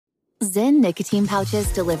Zyn nicotine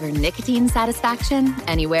pouches deliver nicotine satisfaction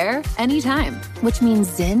anywhere, anytime, which means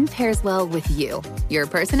Zyn pairs well with you, your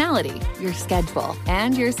personality, your schedule,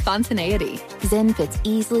 and your spontaneity. Zyn fits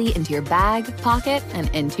easily into your bag, pocket, and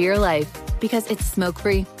into your life because it's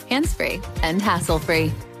smoke-free, hands-free, and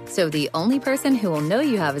hassle-free. So the only person who will know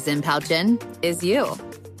you have a Zyn pouch in is you.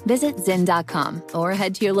 Visit Zyn.com or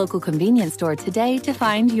head to your local convenience store today to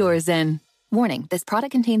find your Zyn. Warning, this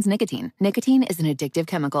product contains nicotine. Nicotine is an addictive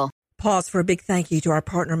chemical. Pause for a big thank you to our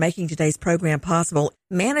partner making today's program possible.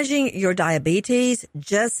 Managing your diabetes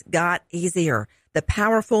just got easier. The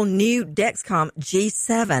powerful new Dexcom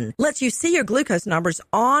G7 lets you see your glucose numbers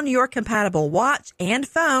on your compatible watch and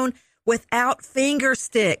phone without finger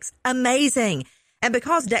sticks. Amazing. And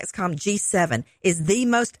because Dexcom G7 is the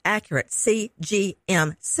most accurate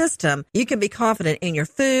CGM system, you can be confident in your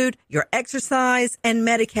food, your exercise, and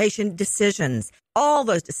medication decisions. All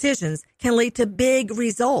those decisions can lead to big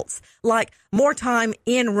results, like more time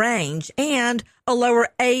in range and a lower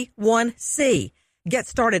A1C. Get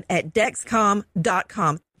started at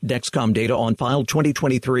Dexcom.com. Dexcom data on file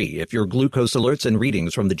 2023. If your glucose alerts and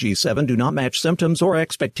readings from the G7 do not match symptoms or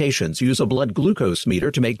expectations, use a blood glucose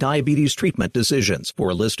meter to make diabetes treatment decisions. For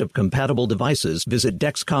a list of compatible devices, visit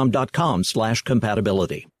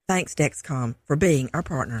Dexcom.com/compatibility. Thanks, Dexcom, for being our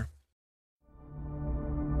partner.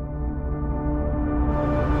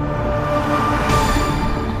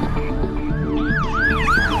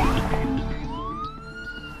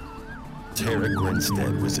 Tara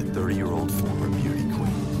Grinstead was a 30-year-old former beauty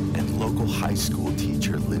queen and local high school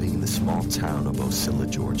teacher living in the small town of Ocilla,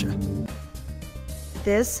 Georgia.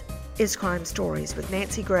 This is Crime Stories with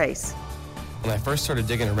Nancy Grace. When I first started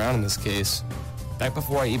digging around in this case, back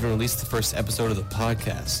before I even released the first episode of the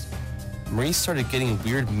podcast, Marie started getting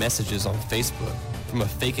weird messages on Facebook from a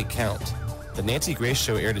fake account. The Nancy Grace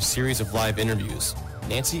Show aired a series of live interviews.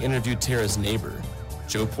 Nancy interviewed Tara's neighbor,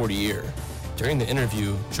 Joe Portier. During the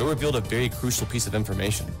interview, Joe revealed a very crucial piece of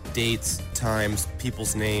information. Dates, times,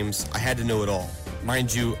 people's names. I had to know it all.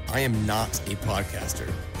 Mind you, I am not a podcaster,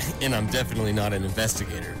 and I'm definitely not an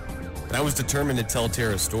investigator. But I was determined to tell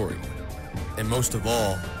Tara's story. And most of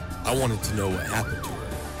all, I wanted to know what happened to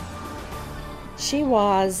her. She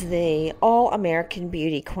was the All-American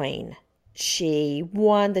Beauty Queen. She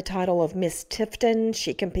won the title of Miss Tifton.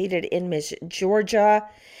 She competed in Miss Georgia.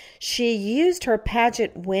 She used her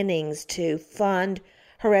pageant winnings to fund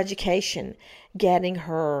her education, getting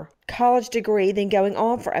her college degree, then going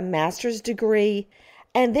on for a master's degree,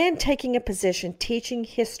 and then taking a position teaching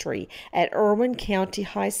history at Irwin County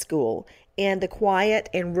High School in the quiet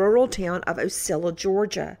and rural town of Ocilla,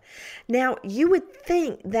 Georgia. Now, you would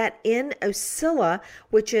think that in Ocilla,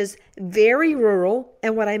 which is very rural,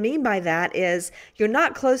 and what I mean by that is you're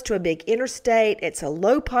not close to a big interstate, it's a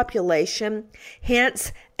low population,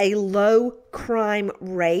 hence a low crime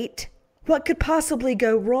rate. What could possibly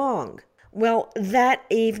go wrong? Well, that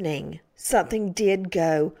evening, something did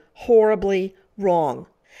go horribly wrong.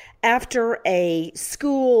 After a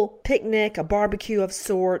school picnic, a barbecue of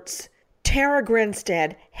sorts, Tara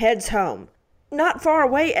Grinstead heads home. Not far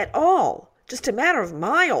away at all, just a matter of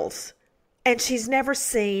miles. And she's never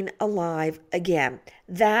seen alive again.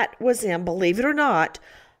 That was in, believe it or not,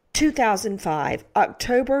 2005,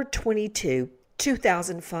 October 22,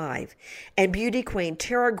 2005. And beauty queen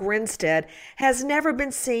Tara Grinstead has never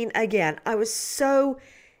been seen again. I was so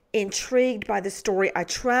intrigued by the story. I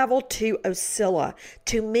traveled to Ocilla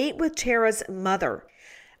to meet with Tara's mother.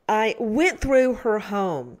 I went through her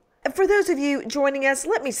home. For those of you joining us,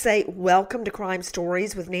 let me say welcome to Crime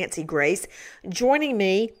Stories with Nancy Grace. Joining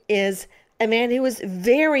me is a man who is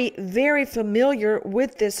very, very familiar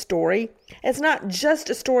with this story. It's not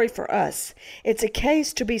just a story for us. It's a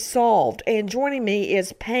case to be solved. And joining me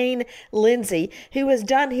is Payne Lindsay, who has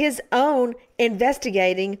done his own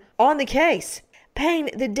investigating on the case. Payne,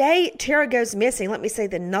 the day Tara goes missing, let me say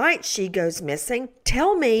the night she goes missing,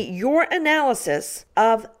 tell me your analysis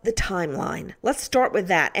of the timeline. Let's start with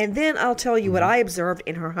that, and then I'll tell you what I observed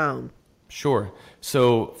in her home. Sure.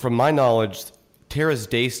 So from my knowledge, Tara's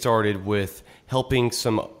day started with helping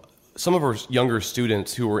some of her younger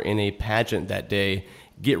students who were in a pageant that day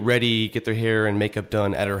get ready, get their hair and makeup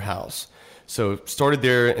done at her house. So started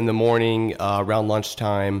there in the morning around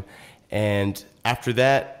lunchtime, and after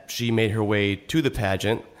that, she made her way to the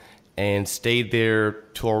pageant and stayed there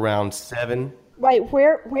till around 7. Wait,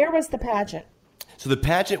 where was the pageant? So the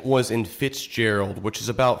pageant was in Fitzgerald, which is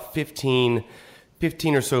about 15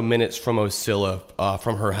 or so minutes from Ocilla,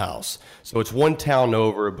 from her house. So it's one town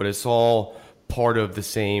over, but it's all part of the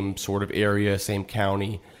same sort of area, same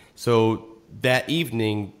county. So that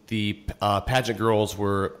evening, the pageant girls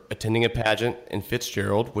were attending a pageant in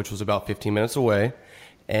Fitzgerald, which was about 15 minutes away.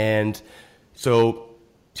 And so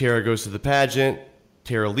Tara goes to the pageant,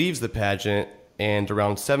 Tara leaves the pageant, and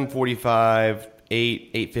around 7:45,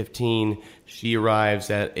 8:15, she arrives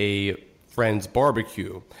at a friend's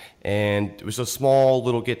barbecue. And it was a small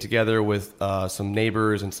little get-together with some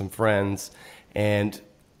neighbors and some friends. And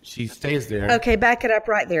she stays there. Okay, back it up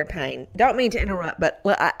right there, Payne. Don't mean to interrupt, but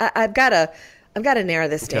I've got to narrow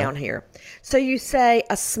this down here. So you say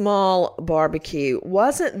a small barbecue.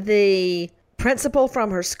 Wasn't the principal from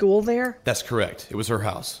her school there? That's correct. It was her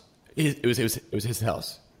house. It was his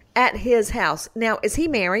house. At his house. Now, is he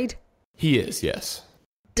married? He is, yes.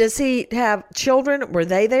 Does he have children? Were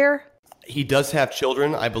they there? He does have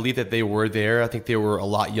children. I believe that they were there. I think they were a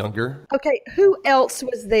lot younger. Okay, who else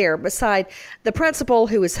was there beside the principal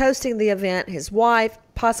who was hosting the event, his wife,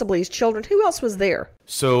 possibly his children? Who else was there?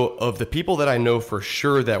 So of the people that I know for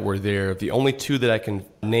sure that were there, the only two that I can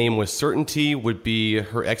name with certainty would be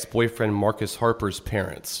her ex-boyfriend Marcus Harper's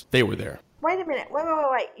parents. They were there. Wait a minute.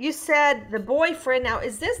 Wait. You said the boyfriend. Now,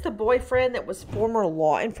 is this the boyfriend that was former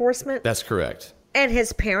law enforcement? That's correct. And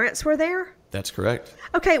his parents were there? That's correct.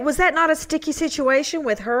 Okay, was that not a sticky situation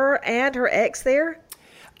with her and her ex there?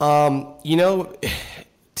 10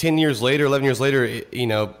 years later, 11 years later,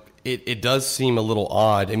 it does seem a little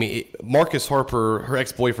odd. I mean, Marcus Harper, her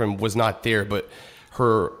ex-boyfriend, was not there, but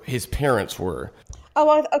his parents were.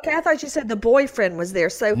 Oh, okay. I thought you said the boyfriend was there.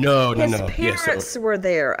 So no. His parents were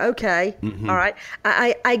there. Okay. Mm-hmm. All right.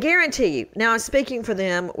 I guarantee you. Now I'm speaking for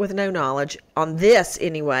them with no knowledge on this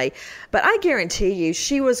anyway, but I guarantee you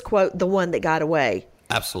she was, quote, the one that got away.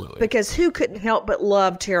 Absolutely. Because who couldn't help but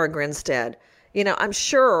love Tara Grinstead? I'm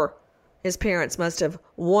sure his parents must have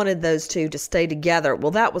wanted those two to stay together.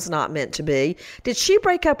 Well, that was not meant to be. Did she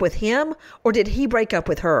break up with him or did he break up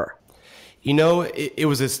with her? It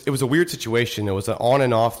was a weird situation. It was an on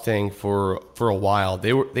and off thing for a while.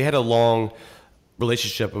 They had a long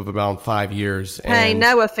relationship of about 5 years. Hey,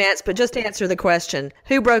 no offense, but just answer the question.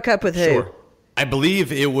 Who broke up with who? Sure. I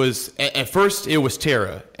believe it was, at first it was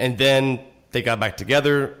Tara, and then they got back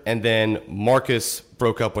together, and then Marcus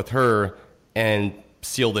broke up with her and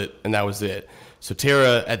sealed it, and that was it. So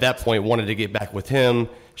Tara, at that point, wanted to get back with him.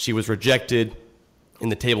 She was rejected,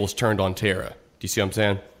 and the tables turned on Tara. Do you see what I'm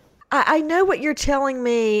saying? I know what you're telling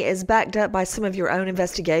me is backed up by some of your own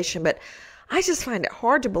investigation, but I just find it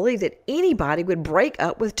hard to believe that anybody would break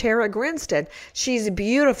up with Tara Grinstead. She's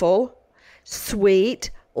beautiful, sweet,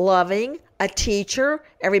 loving, a teacher.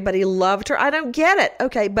 Everybody loved her. I don't get it.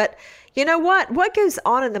 Okay, but you know what? What goes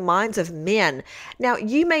on in the minds of men? Now,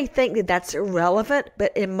 you may think that that's irrelevant,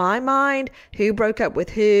 but in my mind, who broke up with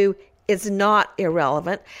who is not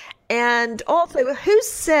irrelevant. And also, who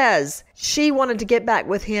says she wanted to get back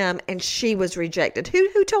with him and she was rejected?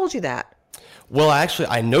 Who told you that? Well, actually,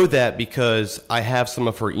 I know that because I have some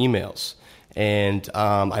of her emails. And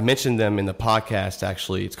I mentioned them in the podcast,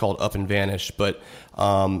 actually. It's called Up and Vanish. But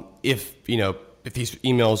if these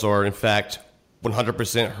emails are, in fact,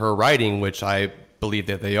 100% her writing, which I believe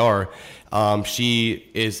that they are, she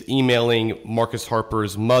is emailing Marcus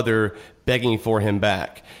Harper's mother begging for him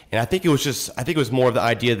back. And I think it was more of the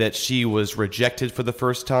idea that she was rejected for the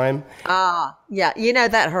first time. Yeah,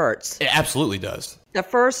 that hurts. It absolutely does. The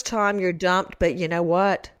first time you're dumped, but you know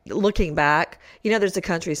what? Looking back, there's a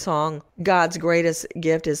country song, God's greatest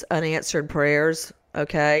gift is unanswered prayers.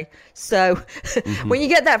 Okay. So when you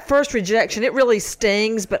get that first rejection, it really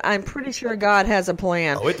stings, but I'm pretty sure God has a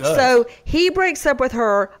plan. Oh, it does. So he breaks up with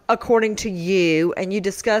her according to you, and you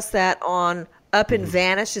discuss that on Up and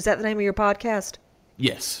Vanish. Is that the name of your podcast?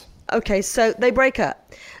 Yes. Okay, so they break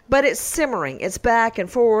up, but it's simmering. It's back and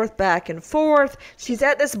forth, back and forth. She's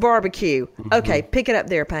at this barbecue. Okay, pick it up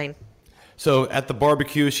there, Payne. So at the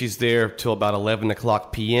barbecue, she's there till about 11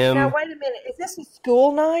 o'clock p.m. Now, wait a minute. Is this a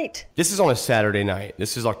school night? This is on a Saturday night.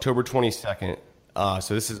 This is October 22nd.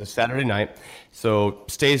 So this is a Saturday night. So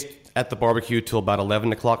stays at the barbecue till about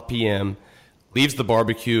 11 o'clock p.m., leaves the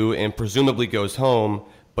barbecue, and presumably goes home,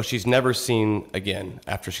 but she's never seen again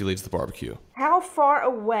after she leaves the barbecue. How far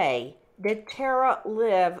away did Tara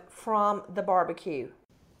live from the barbecue?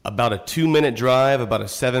 About a 2-minute drive, about a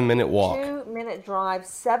 7-minute walk. 2-minute drive,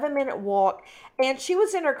 7-minute walk. And she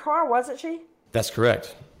was in her car, wasn't she? That's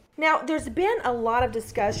correct. Now, there's been a lot of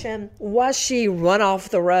discussion. Was she run off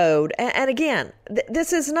the road? And again,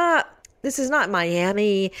 this is not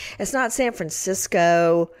Miami. It's not San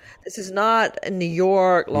Francisco. This is not New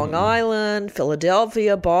York, Long Island,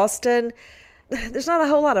 Philadelphia, Boston. There's not a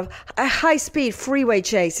whole lot of high-speed freeway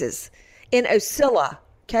chases in Ocilla.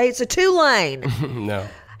 Okay, it's a 2-lane. No.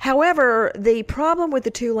 However, the problem with the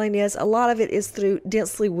 2-lane is a lot of it is through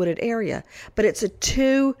densely wooded area, but it's a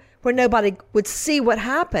 2 where nobody would see what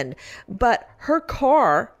happened. But her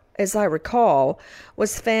car, as I recall,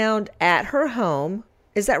 was found at her home.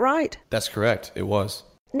 Is that right? That's correct. It was.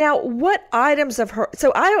 Now, what items of her...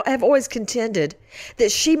 So I have always contended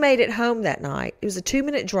that she made it home that night. It was a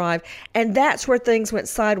 2-minute drive, and that's where things went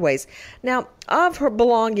sideways. Now, of her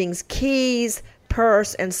belongings, keys,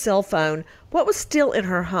 purse, and cell phone, what was still in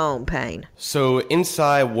her home, Payne? So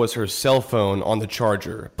inside was her cell phone on the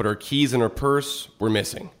charger, but her keys and her purse were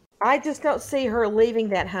missing. I just don't see her leaving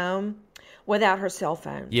that home without her cell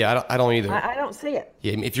phone. Yeah, I don't either. I don't see it.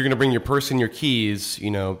 Yeah, if you're going to bring your purse and your keys,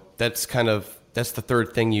 that's the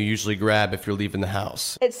third thing you usually grab if you're leaving the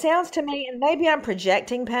house. It sounds to me, and maybe I'm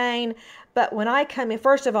projecting Payne, but when I come in,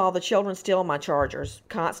 first of all, the children steal my chargers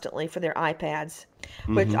constantly for their iPads,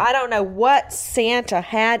 which I don't know what Santa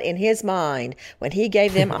had in his mind when he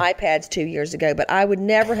gave them iPads 2 years ago, but I would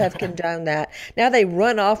never have condoned that. Now they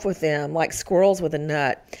run off with them like squirrels with a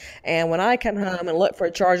nut. And when I come home and look for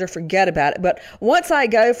a charger, forget about it. But once I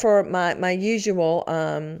go for my usual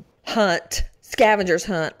scavenger's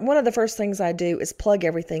hunt, one of the first things I do is plug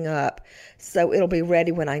everything up so it'll be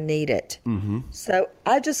ready when I need it. So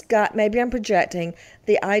I just got, maybe I'm projecting,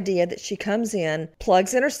 the idea that she comes in,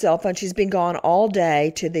 plugs in her cell phone. She's been gone all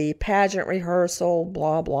day to the pageant rehearsal,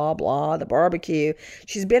 blah, blah, blah, the barbecue.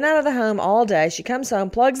 She's been out of the home all day. She comes home,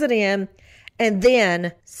 plugs it in, and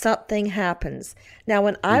then something happens. Now,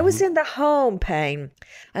 when I was in the home, Payne,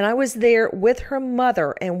 and I was there with her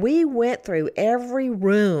mother, and we went through every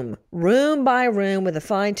room by room with a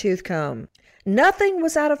fine-tooth comb, nothing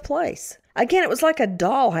was out of place. Again, it was like a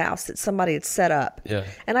dollhouse that somebody had set up. Yeah.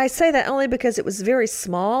 And I say that only because it was very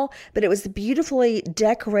small, but it was beautifully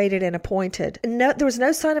decorated and appointed. No, there was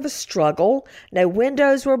no sign of a struggle. No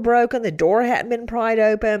windows were broken. The door hadn't been pried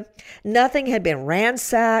open. Nothing had been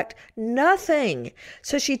ransacked. Nothing.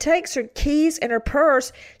 So she takes her keys and her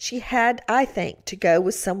purse. She had, I think, to go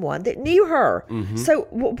with someone that knew her. So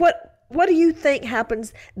what do you think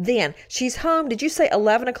happens then? She's home. Did you say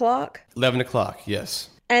 11 o'clock? 11 o'clock, yes.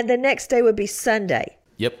 And the next day would be Sunday.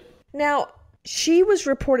 Yep. Now, she was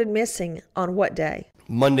reported missing on what day?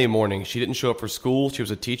 Monday morning. She didn't show up for school. She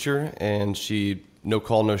was a teacher, and she no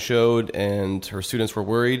call, no showed, and her students were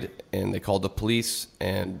worried, and they called the police,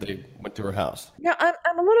 and they went to her house. Now,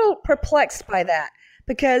 I'm a little perplexed by that,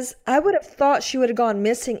 because I would have thought she would have gone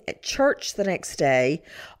missing at church the next day,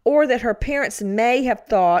 or that her parents may have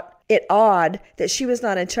thought it odd that she was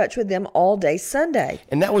not in touch with them all day Sunday.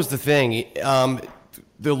 And that was the thing.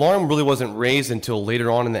 The alarm really wasn't raised until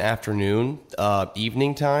later on in the afternoon,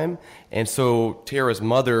 evening time. And so Tara's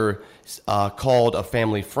mother called a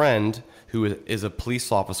family friend who is a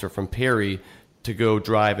police officer from Perry to go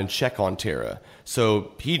drive and check on Tara.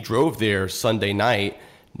 So he drove there Sunday night,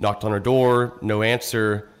 knocked on her door, no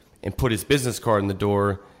answer, and put his business card in the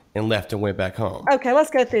door and left and went back home. Okay,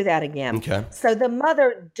 let's go through that again. Okay. So the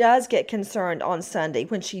mother does get concerned on Sunday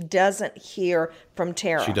when she doesn't hear from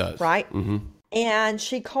Tara. She does. Right? Mm-hmm. And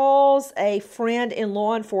she calls a friend in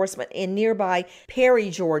law enforcement in nearby Perry,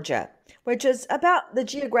 Georgia, which is about the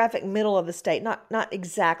geographic middle of the state. Not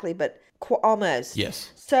exactly, but almost.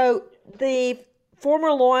 Yes. So the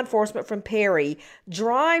former law enforcement from Perry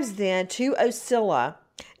drives then to Ocilla.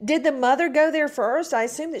 Did the mother go there first? I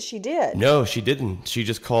assume that she did. No, she didn't. She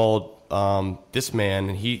just called this man,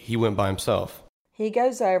 and he went by himself. He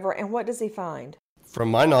goes over, and what does he find? From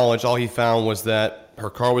my knowledge, all he found was that her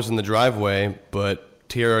car was in the driveway, but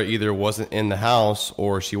Tara either wasn't in the house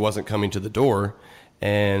or she wasn't coming to the door,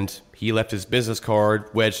 and he left his business card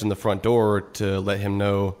wedged in the front door to let her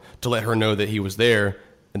know that he was there,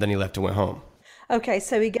 and then he left and went home. Okay,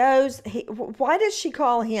 so he goes. Why does she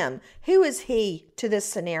call him? Who is he to this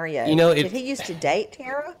scenario? Did he used to date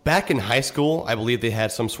Tara? Back in high school, I believe they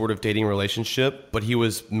had some sort of dating relationship, but he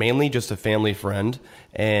was mainly just a family friend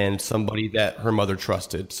and somebody that her mother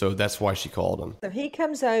trusted. So that's why she called him. So he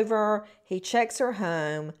comes over. He checks her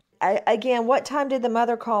home. Again, what time did the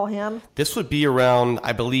mother call him? This would be around,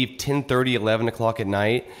 I believe, 10:30, 11 o'clock at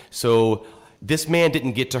night. So this man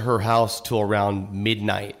didn't get to her house till around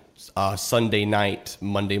midnight. Sunday night,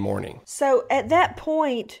 Monday morning. So at that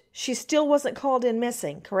point, she still wasn't called in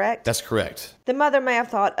missing, correct? That's correct. The mother may have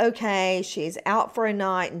thought, okay, she's out for a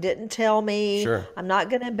night and didn't tell me. Sure. I'm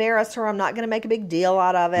not going to embarrass her. I'm not going to make a big deal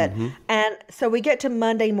out of it. Mm-hmm. And so we get to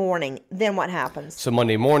Monday morning. Then what happens? So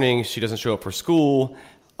Monday morning, she doesn't show up for school.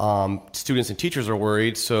 Students and teachers are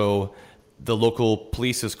worried. So the local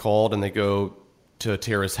police is called and they go to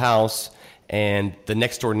Tara's house. And the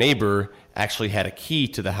next door neighbor actually had a key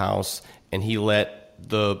to the house, and he let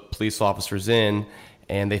the police officers in,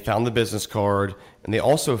 and they found the business card, and they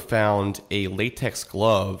also found a latex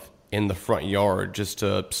glove in the front yard, just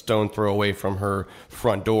a stone throw away from her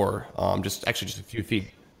front door, just a few feet.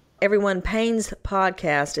 Everyone, Payne's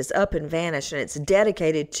podcast is up and vanished, and it's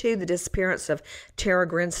dedicated to the disappearance of Tara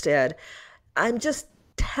Grinstead. I'm just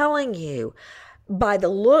telling you, by the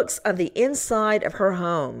looks of the inside of her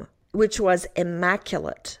home, which was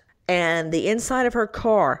immaculate, and the inside of her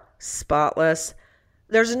car, spotless,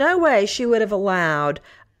 there's no way she would have allowed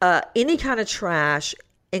any kind of trash,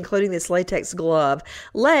 including this latex glove,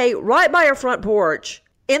 lay right by her front porch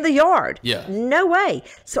in the yard. Yeah. No way.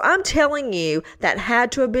 So I'm telling you that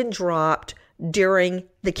had to have been dropped during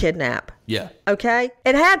the kidnap. Yeah. Okay?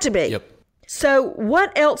 It had to be. Yep. So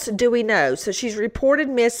what else do we know? So she's reported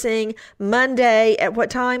missing Monday at what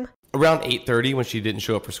time? Around 8:30 when she didn't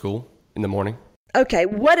show up for school in the morning. Okay,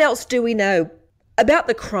 what else do we know about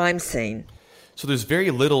the crime scene? So there's very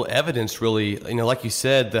little evidence, really. Like you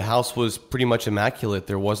said, the house was pretty much immaculate.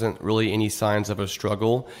 There wasn't really any signs of a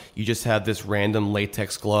struggle. You just had this random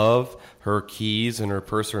latex glove. Her keys and her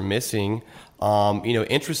purse are missing.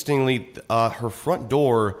 Interestingly, her front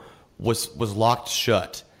door was locked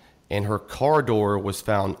shut, and her car door was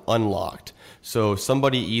found unlocked. So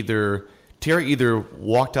Tara either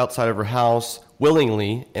walked outside of her house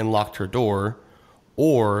willingly and locked her door,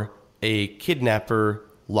 or a kidnapper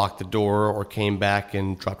locked the door or came back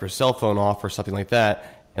and dropped her cell phone off or something like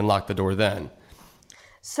that and locked the door then.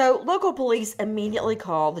 So local police immediately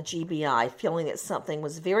called the GBI, feeling that something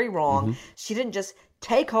was very wrong. She didn't just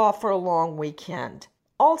take off for a long weekend.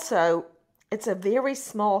 Also, it's a very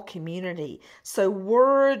small community, so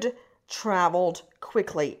word traveled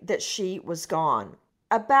quickly that she was gone.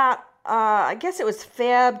 About, I guess it was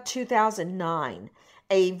Feb 2009,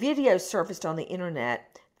 a video surfaced on the internet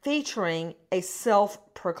featuring a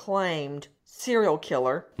self-proclaimed serial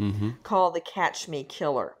killer called the Catch Me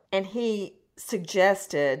Killer. And he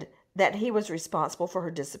suggested that he was responsible for her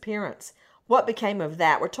disappearance. What became of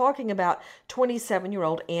that? We're talking about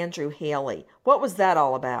 27-year-old Andrew Haley. What was that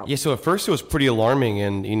all about? Yeah, so at first it was pretty alarming,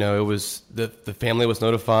 and it was the family was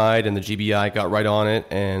notified, and the GBI got right on it,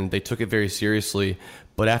 and they took it very seriously.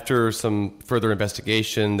 But after some further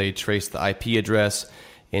investigation, they traced the IP address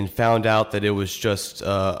and found out that it was just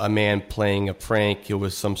a man playing a prank. It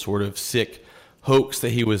was some sort of sick hoax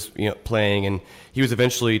that he was playing, and he was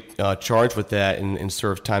eventually charged with that and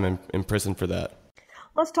served time in prison for that.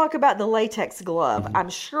 Let's talk about the latex glove. I'm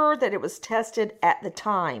sure that it was tested at the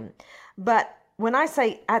time, but when I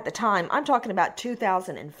say at the time, I'm talking about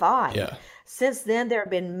 2005. Yeah. Since then, there have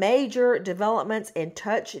been major developments in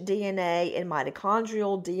touch DNA and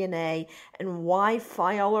mitochondrial DNA and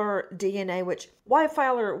Y-Filer DNA, which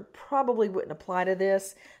Y-Filer probably wouldn't apply to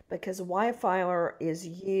this because Y-Filer is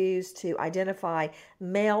used to identify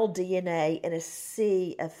male DNA and a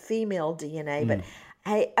sea of female DNA. But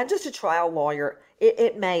hey, I'm just a trial lawyer.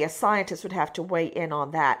 A scientist would have to weigh in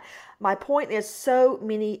on that. My point is, so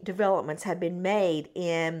many developments have been made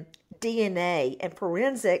in DNA and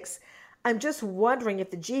forensics. I'm just wondering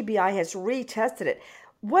if the GBI has retested it.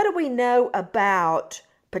 What do we know about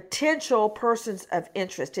potential persons of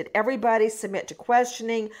interest? Did everybody submit to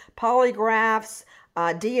questioning, polygraphs,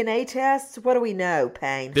 DNA tests? What do we know,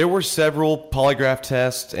 Payne? There were several polygraph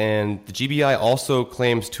tests, and the GBI also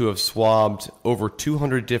claims to have swabbed over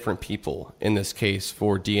 200 different people in this case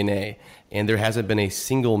for DNA, and there hasn't been a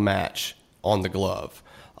single match on the glove.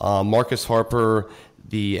 Marcus Harper,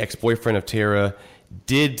 the ex-boyfriend of Tara,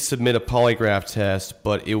 did submit a polygraph test,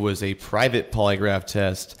 but it was a private polygraph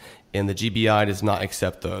test, and the GBI does not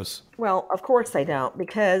accept those. Well, of course they don't,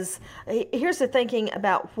 because here's the thinking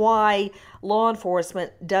about why law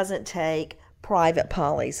enforcement doesn't take private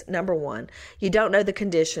polys. Number one, you don't know the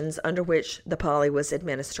conditions under which the poly was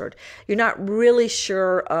administered. You're not really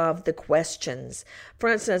sure of the questions. For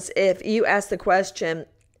instance, if you ask the question,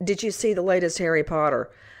 did you see the latest Harry Potter?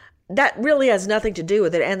 That really has nothing to do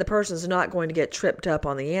with it, and the person's not going to get tripped up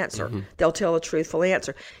on the answer. They'll tell a truthful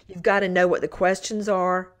answer. You've got to know what the questions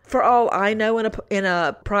are. For all I know, in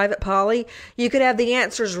a private poly, you could have the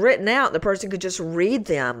answers written out, and the person could just read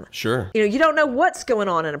them. Sure. You don't know what's going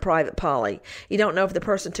on in a private poly. You don't know if the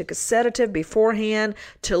person took a sedative beforehand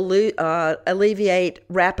to alleviate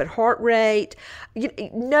rapid heart rate.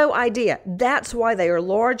 No idea. That's why they are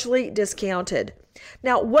largely discounted.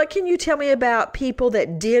 Now, what can you tell me about people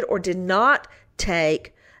that did or did not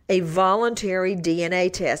take a voluntary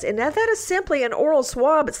DNA test? And now that is simply an oral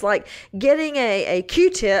swab. It's like getting a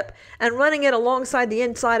Q-tip and running it alongside the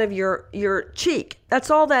inside of your cheek.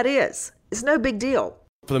 That's all that is. It's no big deal.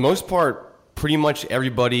 For the most part, pretty much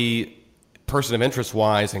everybody person of interest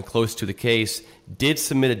wise and close to the case, did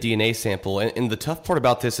submit a DNA sample. And the tough part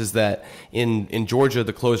about this is that in Georgia,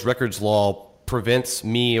 the closed records law prevents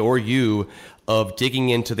me or you of digging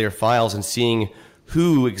into their files and seeing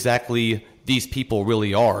who exactly these people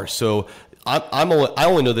really are. So I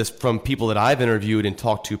only know this from people that I've interviewed and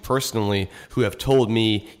talked to personally who have told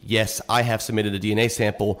me, yes, I have submitted a DNA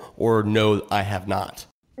sample, or no, I have not.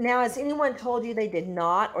 Now, has anyone told you they did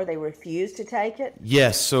not or they refused to take it?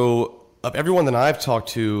 Yes. So of everyone that I've talked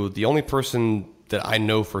to, the only person that I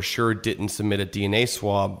know for sure didn't submit a DNA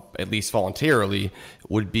swab, at least voluntarily,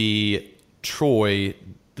 would be Troy,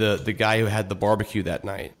 the guy who had the barbecue that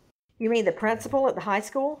night. You mean the principal at the high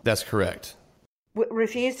school? That's correct.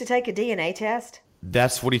 Refused to take a DNA test?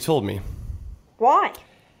 That's what he told me. Why?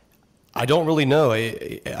 I don't really know.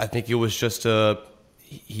 I think it was just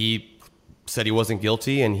he said he wasn't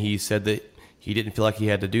guilty, and he said that he didn't feel like he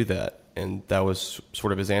had to do that, and that was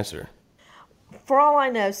sort of his answer. For all I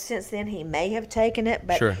know, since then he may have taken it,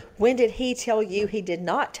 but Sure. When did he tell you he did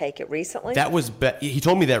not take it recently? He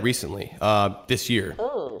told me that recently, this year.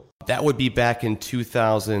 Oh. That would be back in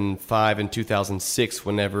 2005 and 2006,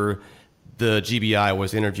 whenever the GBI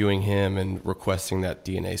was interviewing him and requesting that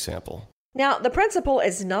DNA sample. Now, the principal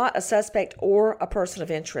is not a suspect or a person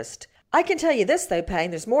of interest. I can tell you this, though,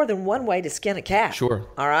 Payne, there's more than one way to skin a cat. Sure.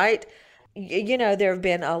 All right? You know, there have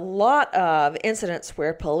been a lot of incidents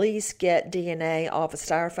where police get DNA off a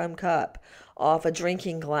styrofoam cup, off a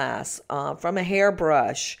drinking glass, from a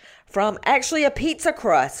hairbrush, from actually a pizza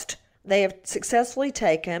crust. They have successfully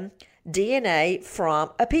taken DNA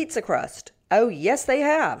from a pizza crust. Oh, yes, they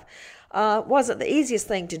have. Wasn't the easiest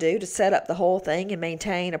thing to do to set up the whole thing and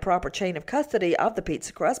maintain a proper chain of custody of the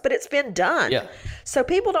pizza crust, but it's been done. Yeah. So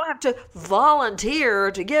people don't have to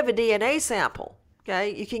volunteer to give a DNA sample.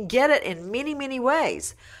 Okay, you can get it in many, many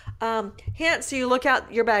ways. Hence, you look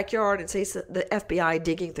out your backyard and see the FBI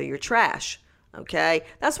digging through your trash. Okay,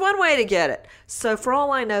 that's one way to get it. So for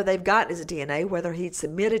all I know, they've got his DNA, whether he'd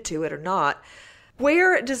submitted to it or not.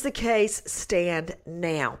 Where does the case stand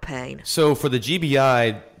now, Payne? So for the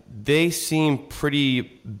GBI, they seem pretty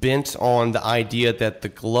bent on the idea that the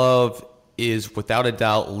glove is without a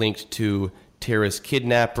doubt linked to Tara's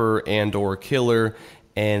kidnapper and or killer,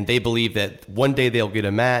 and they believe that one day they'll get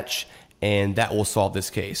a match and that will solve this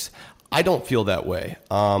case. I don't feel that way.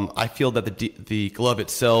 I feel that the glove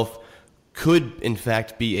itself could in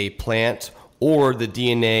fact be a plant, or the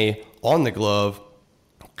DNA on the glove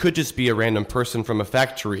could just be a random person from a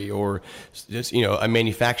factory or just, a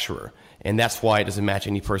manufacturer. And that's why it doesn't match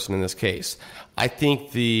any person in this case. I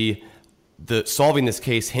think the solving this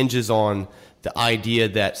case hinges on the idea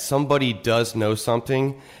that somebody does know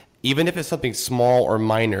something, even if it's something small or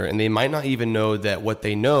minor, and they might not even know that what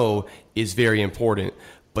they know is very important.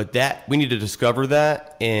 But that we need to discover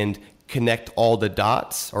that and connect all the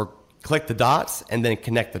dots, or collect the dots and then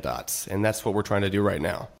connect the dots. And that's what we're trying to do right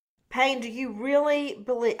now. Payne, do you really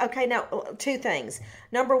believe... Okay, now, two things.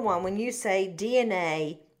 Number one, when you say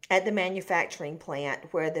DNA at the manufacturing plant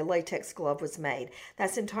where the latex glove was made,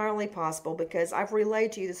 that's entirely possible, because I've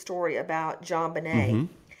relayed to you the story about JonBenét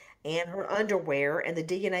and her underwear and the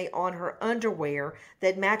DNA on her underwear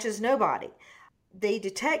that matches nobody. The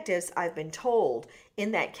detectives, I've been told,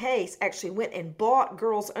 in that case actually went and bought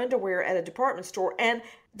girls' underwear at a department store, and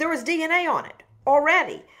there was DNA on it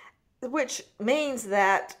already, which means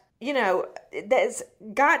that, that's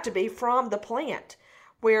got to be from the plant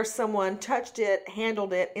where someone touched it,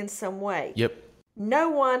 handled it in some way. Yep.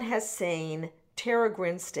 No one has seen Tara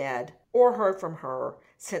Grinstead or heard from her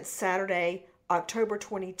since Saturday, October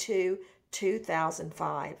 22,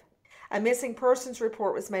 2005. A missing persons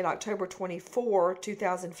report was made October 24,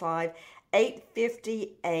 2005,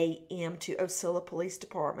 8:50 a.m. to Ocilla Police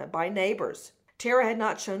Department by neighbors. Tara had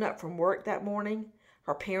not shown up from work that morning.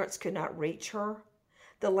 Her parents could not reach her.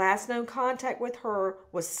 The last known contact with her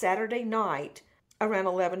was Saturday night around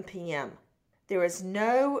 11 p.m. There is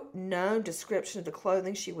no known description of the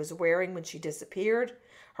clothing she was wearing when she disappeared.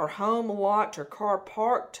 Her home locked, her car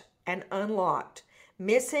parked and unlocked,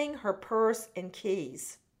 missing her purse and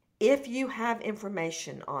keys. If you have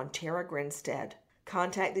information on Tara Grinstead,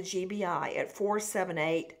 contact the GBI at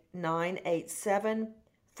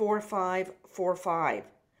 478-987-4545.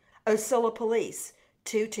 Ocilla Police,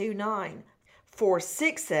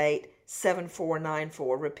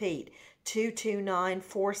 229-468-7494. Repeat,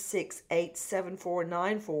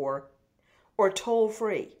 229-468-7494, or toll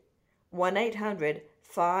free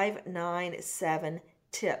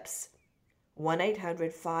 1-800-597-TIPS,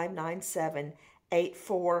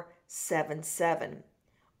 1-800-597-8477,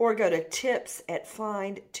 or go to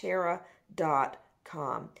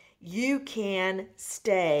tips@findtara.com. You can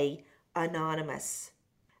stay Anonymous.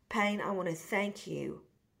 Payne, I want to thank you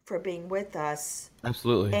for being with us.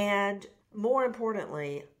 Absolutely. And more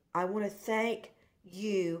importantly, I want to thank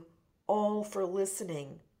you all for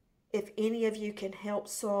listening. If any of you can help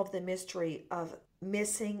solve the mystery of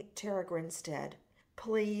missing Tara Grinstead,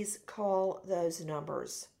 please call those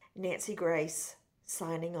numbers. Nancy Grace,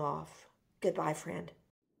 signing off. Goodbye, friend.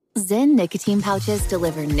 Zyn nicotine pouches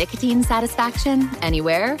deliver nicotine satisfaction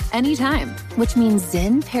anywhere, anytime, which means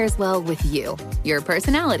Zyn pairs well with you, your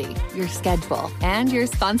personality, your schedule, and your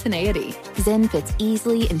spontaneity. Zyn fits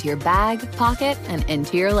easily into your bag, pocket, and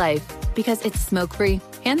into your life because it's smoke-free,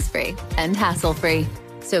 hands-free, and hassle-free.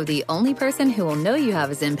 So the only person who will know you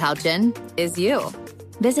have a Zyn pouch in is you.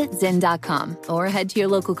 Visit Zyn.com or head to your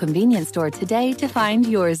local convenience store today to find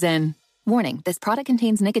your Zyn. Warning, this product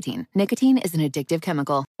contains nicotine. Nicotine is an addictive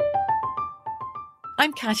chemical.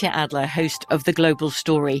 I'm Katya Adler, host of The Global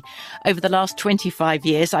Story. Over the last 25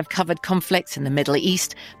 years, I've covered conflicts in the Middle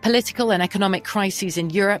East, political and economic crises in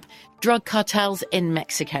Europe, drug cartels in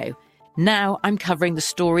Mexico. Now I'm covering the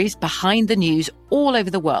stories behind the news all over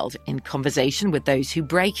the world in conversation with those who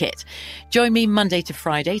break it. Join me Monday to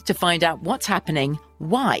Friday to find out what's happening,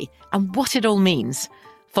 why, and what it all means.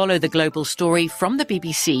 Follow The Global Story from the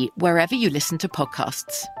BBC wherever you listen to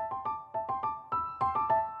podcasts.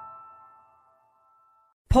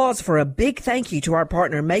 Pause for a big thank you to our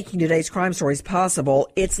partner making today's crime stories possible.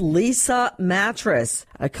 It's Leesa Mattress,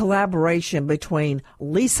 a collaboration between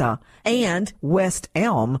Leesa and West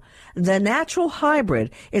Elm. The natural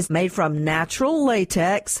hybrid is made from natural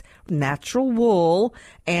latex, natural wool,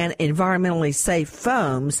 and environmentally safe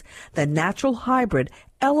foams. The natural hybrid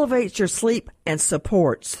elevates your sleep and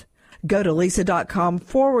supports. Go to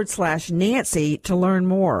Leesa.com/Nancy to learn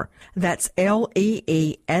more. That's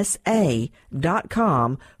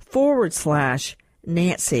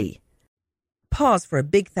LEESA.com/Nancy. Pause for a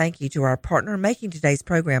big thank you to our partner making today's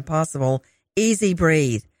program possible, Easy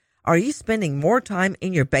Breathe. Are you spending more time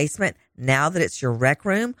in your basement now that it's your rec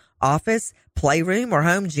room, office, playroom, or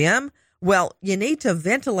home gym? Well, you need to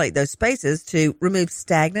ventilate those spaces to remove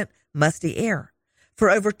stagnant, musty air. For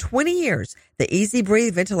over 20 years, the Easy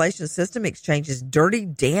Breathe ventilation system exchanges dirty,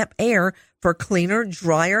 damp air for cleaner,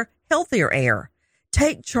 drier, healthier air.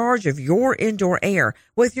 Take charge of your indoor air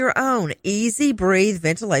with your own Easy Breathe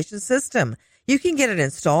ventilation system. You can get it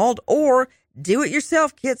installed or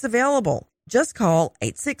do-it-yourself kits available. Just call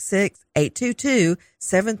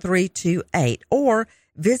 866-822-7328 or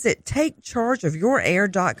visit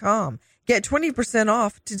TakeChargeOfYourAir.com. Get 20%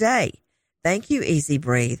 off today. Thank you, Easy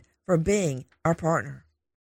Breathe, for being our partner.